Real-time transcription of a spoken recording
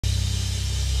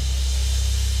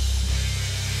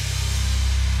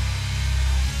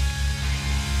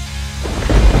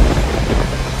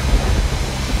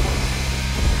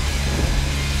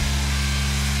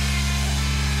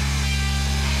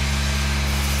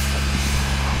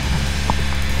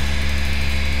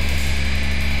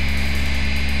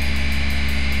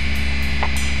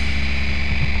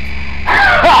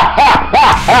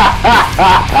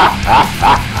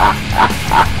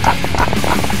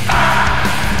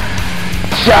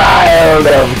Child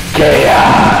of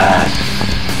chaos.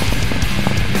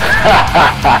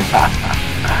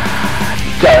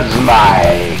 Does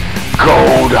my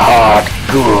cold heart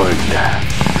good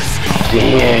to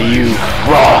hear you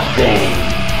frothing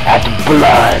at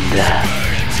blood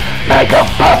like a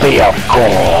puppy of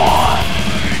corn.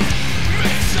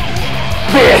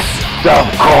 Fists of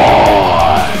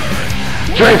corn,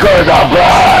 drinkers of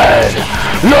blood,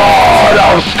 lord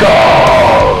of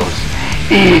skulls,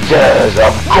 eaters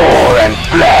of gore and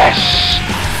flesh,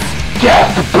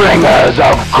 death bringers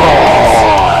of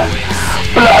corn,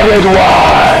 blooded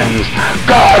ones,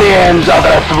 guardians of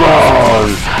the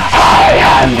throne,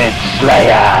 high-handed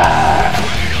slayer.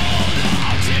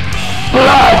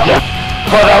 Blood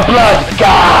for the blood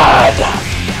god.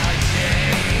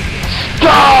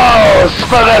 Skulls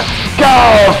for the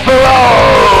skull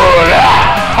throne.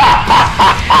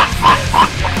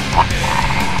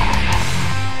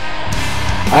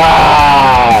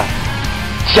 Ah,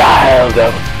 child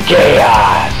of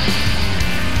chaos.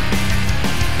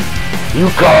 You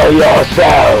call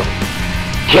yourself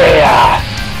chaos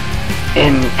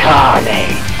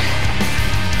incarnate.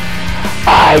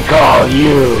 I call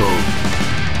you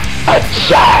a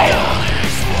child.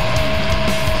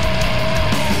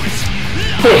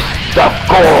 Fists of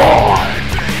corn,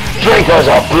 drinkers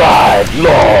of blood,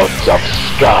 lords of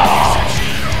skull,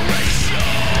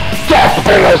 death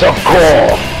bringers of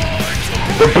corn,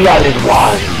 the blooded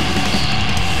ones,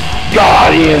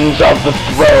 guardians of the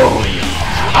throne,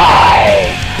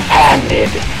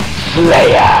 high-handed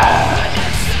slayers.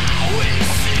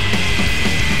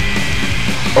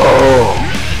 Oh,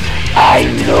 I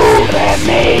know their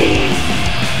names.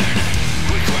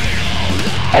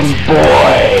 And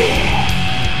boy,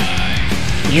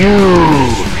 you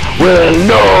will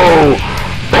know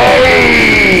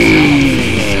pain.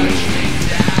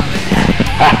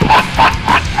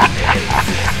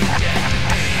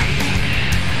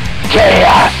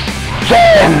 Chaos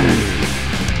then.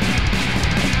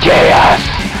 Chaos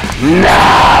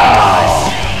now.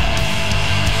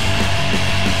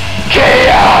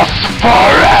 Chaos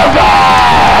forever.